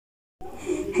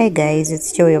Hey guys,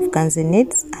 it's Joy of Ganzi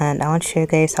Knits, and I want to show you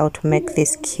guys how to make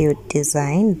this cute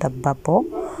design, the bubble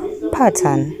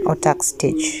pattern or tuck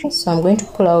stitch. So I'm going to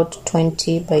pull out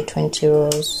 20 by 20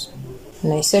 rows.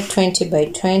 When I said 20 by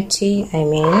 20, I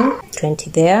mean 20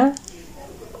 there,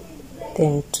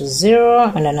 then to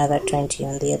 0 and another 20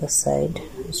 on the other side.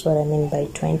 That's what I mean by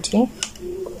 20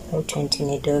 by 20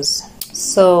 needles.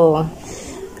 So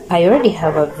I already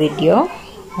have a video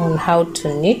on how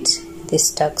to knit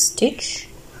this tuck stitch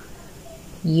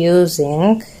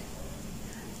using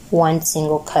one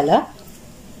single color.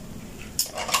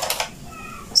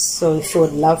 So if you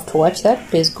would love to watch that,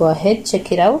 please go ahead,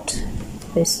 check it out.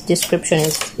 This description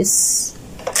its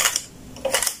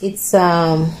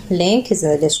link is in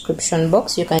the description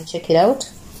box. You can check it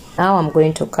out. Now I'm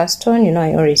going to cast on. You know,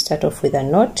 I already start off with a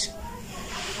knot,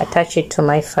 attach it to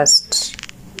my first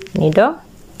needle,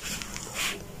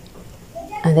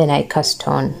 and then I cast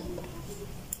on.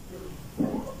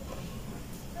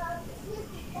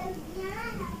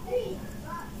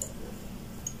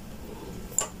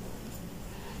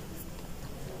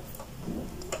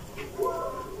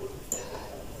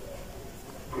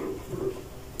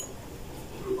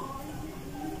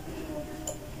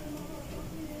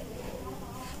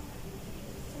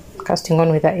 Casting on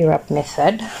with the Irap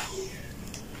method.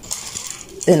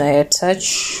 Then I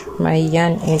attach my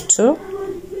yarn into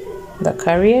the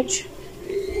carriage,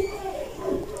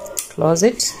 close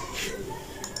it.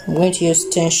 I'm going to use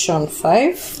tension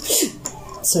 5.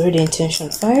 It's already in tension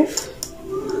 5.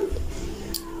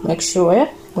 Make sure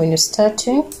when you're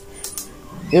starting,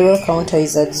 your row counter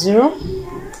is at 0.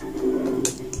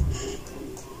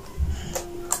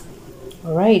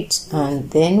 Alright, and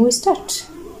then we start.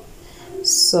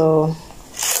 So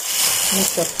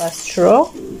make your first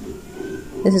row.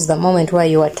 This is the moment where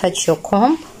you attach your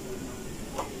comb,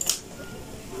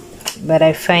 but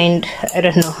I find, I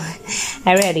don't know,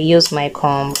 I rarely use my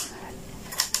comb.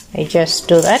 I just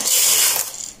do that,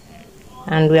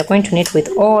 and we are going to knit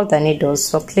with all the needles,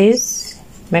 so please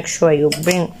make sure you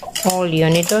bring all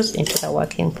your needles into the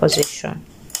working position.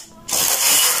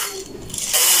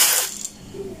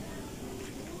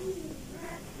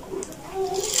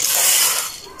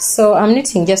 So I'm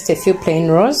knitting just a few plain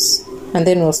rows, and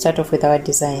then we'll start off with our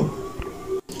design.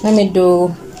 Let me do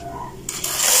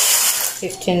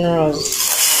 15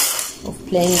 rows of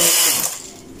plain knitting.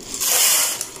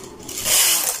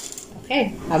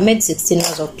 Okay, I've made 16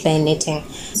 rows of plain knitting.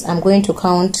 I'm going to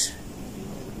count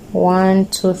 1,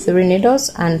 2, 3 needles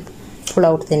and pull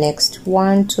out the next.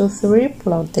 1, 2, 3,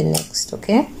 pull out the next.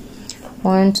 Okay,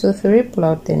 1, 2, 3, pull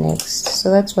out the next. So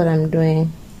that's what I'm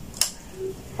doing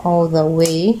all the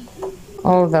way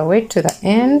to the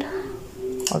end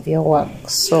of your work.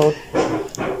 So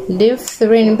leave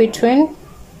 3 in between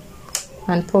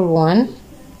and pull 1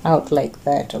 out like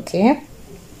that. Okay,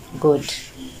 good.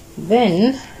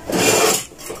 Then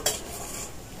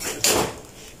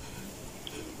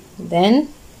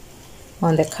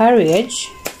on the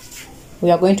carriage we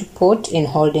are going to put in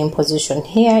holding position.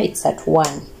 Here it's at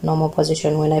 1 normal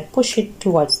position. When I push it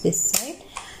towards this side,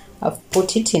 I've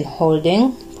put it in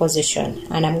holding position,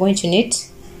 and I'm going to knit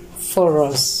 4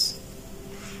 rows.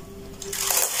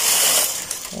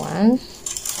 1.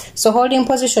 So holding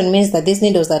position means that these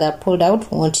needles that are pulled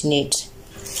out won't knit.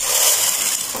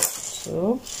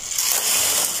 2,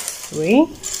 3,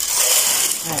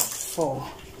 and 4.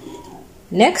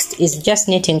 Next is just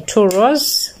knitting 2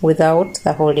 rows without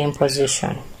the holding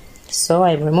position. So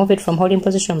I remove it from holding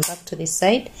position back to this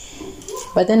side,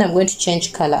 but then I'm going to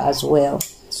change color as well.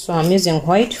 So I'm using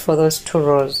white for those 2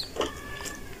 rows.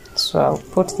 So I'll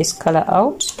put this color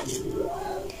out,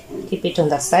 keep it on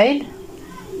the side,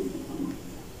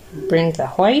 bring the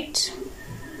white,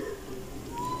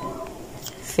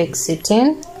 fix it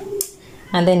in,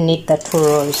 and then knit the 2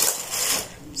 rows.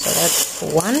 So that's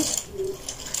 1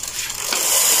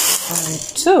 and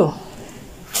 2,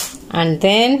 and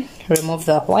then remove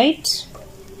the white,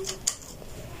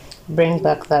 bring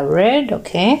back the red.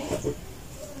 Okay,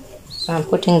 so I'm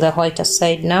putting the white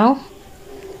aside now,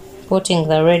 putting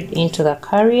the red into the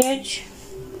carriage.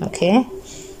 Okay,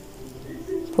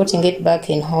 putting it back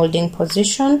in holding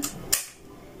position.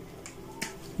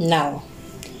 Now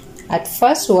at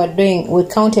first we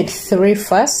counted 3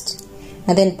 first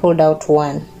and then pulled out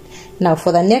 1. Now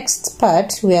for the next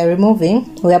part we are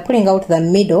pulling out the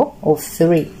middle of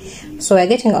 3. So we're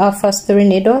getting our first 3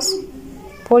 needles,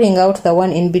 pulling out the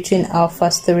one in between our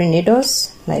first 3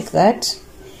 needles like that,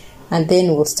 and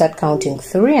then we'll start counting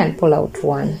 3 and pull out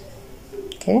 1.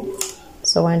 Okay,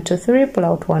 so 1, 2, 3, pull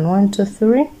out 1, 1, 2,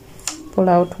 3, pull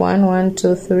out 1, 1,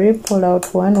 2, 3, pull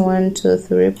out 1, 1, 2,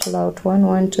 3, pull out 1,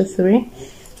 1, 2, 3,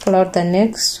 pull out the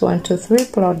next, 1 2 3,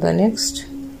 pull out the next,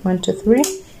 1 2 3,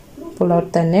 pull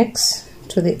out the next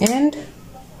to the end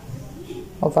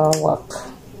of our work.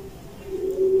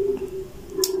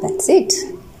 That's it.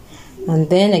 And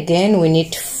then again we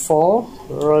need 4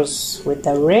 rows with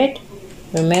the red.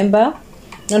 Remember,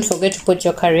 don't forget to put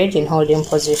your carriage in holding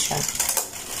position.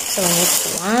 So we need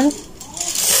 1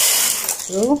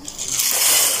 2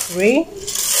 3 and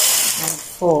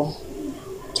 4.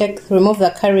 Remove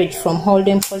the carriage from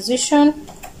holding position,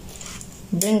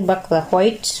 bring back the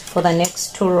white for the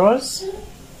next 2 rows,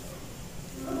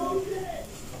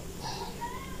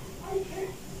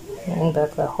 bring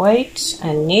back the white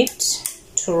and knit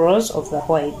 2 rows of the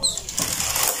white.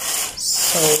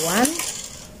 So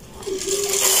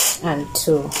 1 and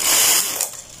 2.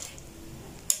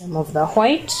 Remove the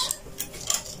white,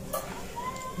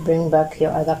 bring back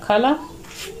your other color,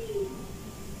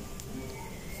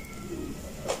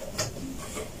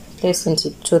 place it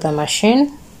into the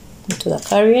machine, into the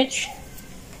carriage.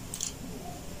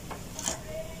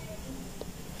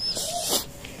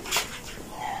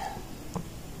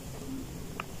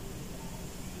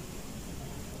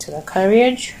 To the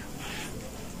carriage,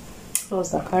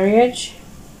 close the carriage,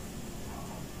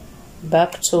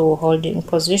 back to holding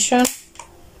position,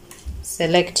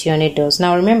 select your needles.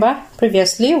 Now remember,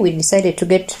 previously we decided to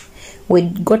got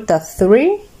the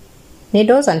 3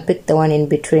 needles and picked the one in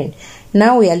between.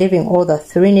 Now we are leaving all the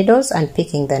 3 needles and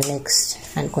picking the next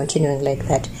and continuing like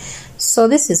that. So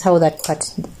this is how that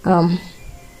that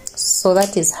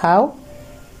is how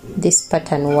this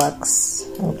pattern works.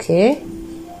 Okay,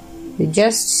 you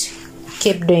just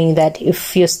keep doing that.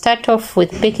 If you start off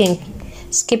with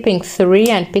skipping 3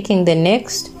 and picking the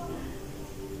next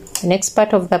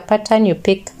part of the pattern, you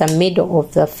pick the middle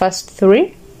of the first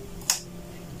 3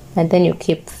 and then you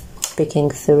keep picking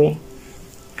 3.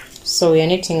 So we are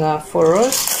knitting our 4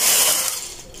 rows.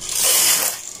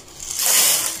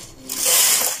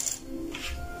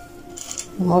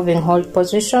 Moving hold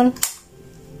position,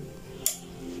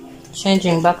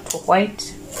 changing back to white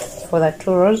for the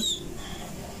 2 rows.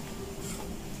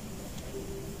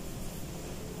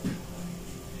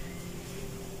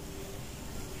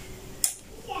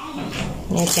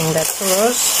 Knitting the 2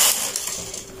 rows,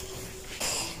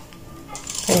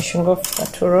 finishing off the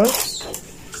 2 rows.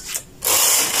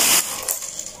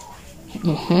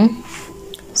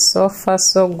 So far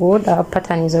so good. Our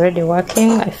pattern is already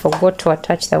working. I forgot to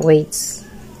attach the weights.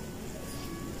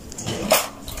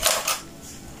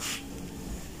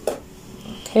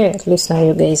 Okay, at least now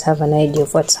you guys have an idea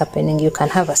of what's happening. You can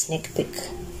have a sneak peek.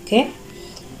 Okay,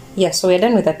 yeah, so we're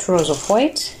done with the 2 rows of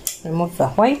white. Remove the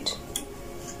white,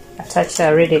 attach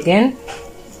the red again,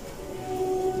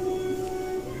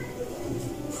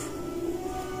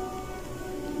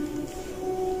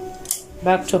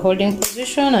 back to holding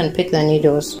position and pick the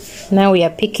needles. Now we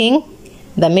are picking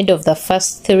the middle of the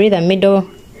first 3, the middle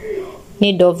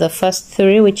needle of the first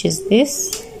 3, which is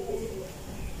this,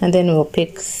 and then we'll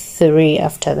pick 3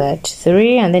 after that.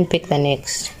 3 and then pick the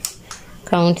next.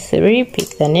 Count 3,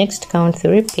 pick the next, count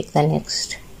 3, pick the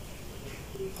next.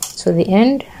 So the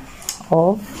end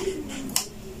of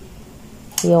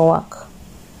your work.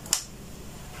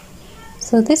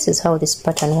 So this is how this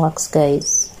pattern works,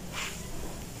 guys.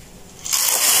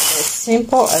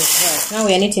 Simple as that. Now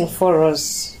we are knitting 4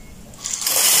 rows,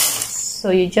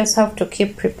 so you just have to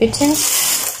keep repeating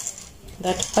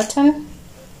that pattern.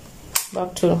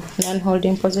 Back to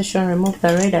non-holding position, remove the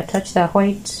red, attach the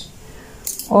white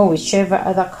or whichever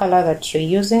other color that you're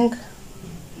using.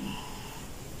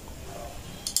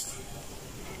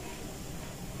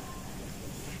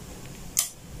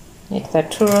 Knit the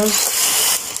 2 rows.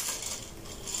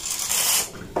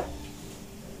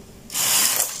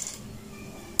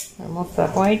 Remove the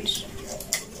white,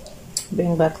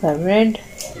 bring back the red,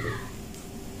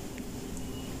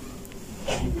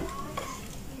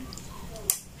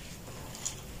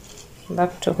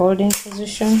 back to holding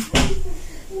position.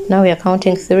 Now we are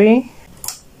counting 3,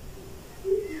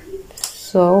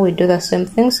 so we do the same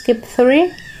thing. Skip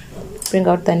 3, bring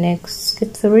out the next,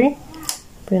 skip 3,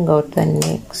 bring out the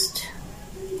next.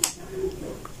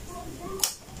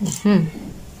 And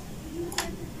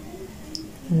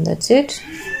that's it.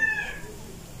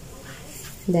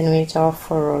 Then we knit our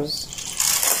 4 rows.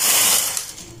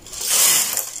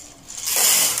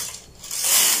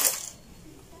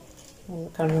 And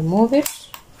you can remove it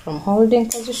from holding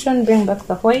position, bring back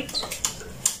the white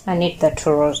and knit the 2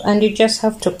 rows. And you just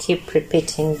have to keep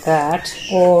repeating that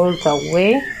all the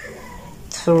way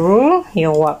through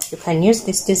your work. You can use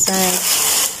this design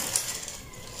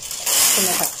to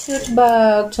make a cute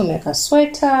bag, to make a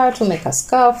sweater, to make a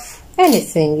scarf,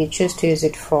 anything you choose to use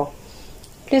it for.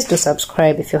 Please do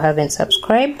subscribe if you haven't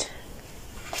subscribed.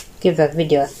 Give the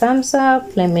video a thumbs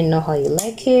up. Let me know how you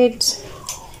like it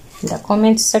in the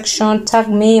comment section. Tag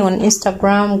me on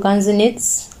Instagram, Ganzi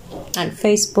Knits, and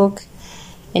Facebook.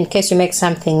 In case you make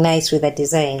something nice with a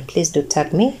design, please do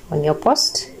tag me on your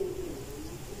post.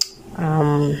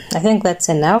 I think that's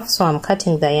enough, so I'm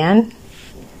cutting the yarn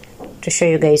to show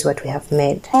you guys what we have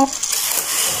made.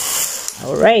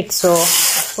 Alright, so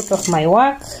I put off my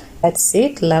work. That's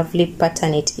it. Lovely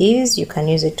pattern it is. You can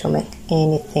use it to make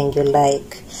anything you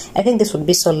like. I think this would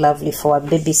be so lovely for a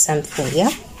baby something,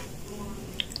 yeah?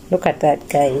 Look at that,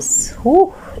 guys.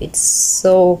 Whew, it's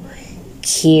so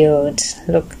cute.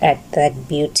 Look at that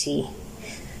beauty.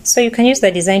 So you can use the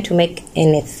design to make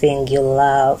anything you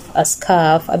love. A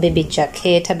scarf, a baby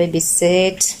jacket, a baby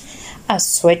set, a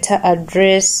sweater, a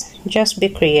dress. Just be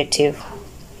creative.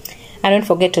 And don't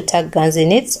forget to tag Ganzi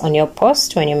Knits on your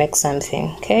post when you make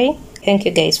something, okay? Thank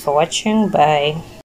you guys for watching. Bye.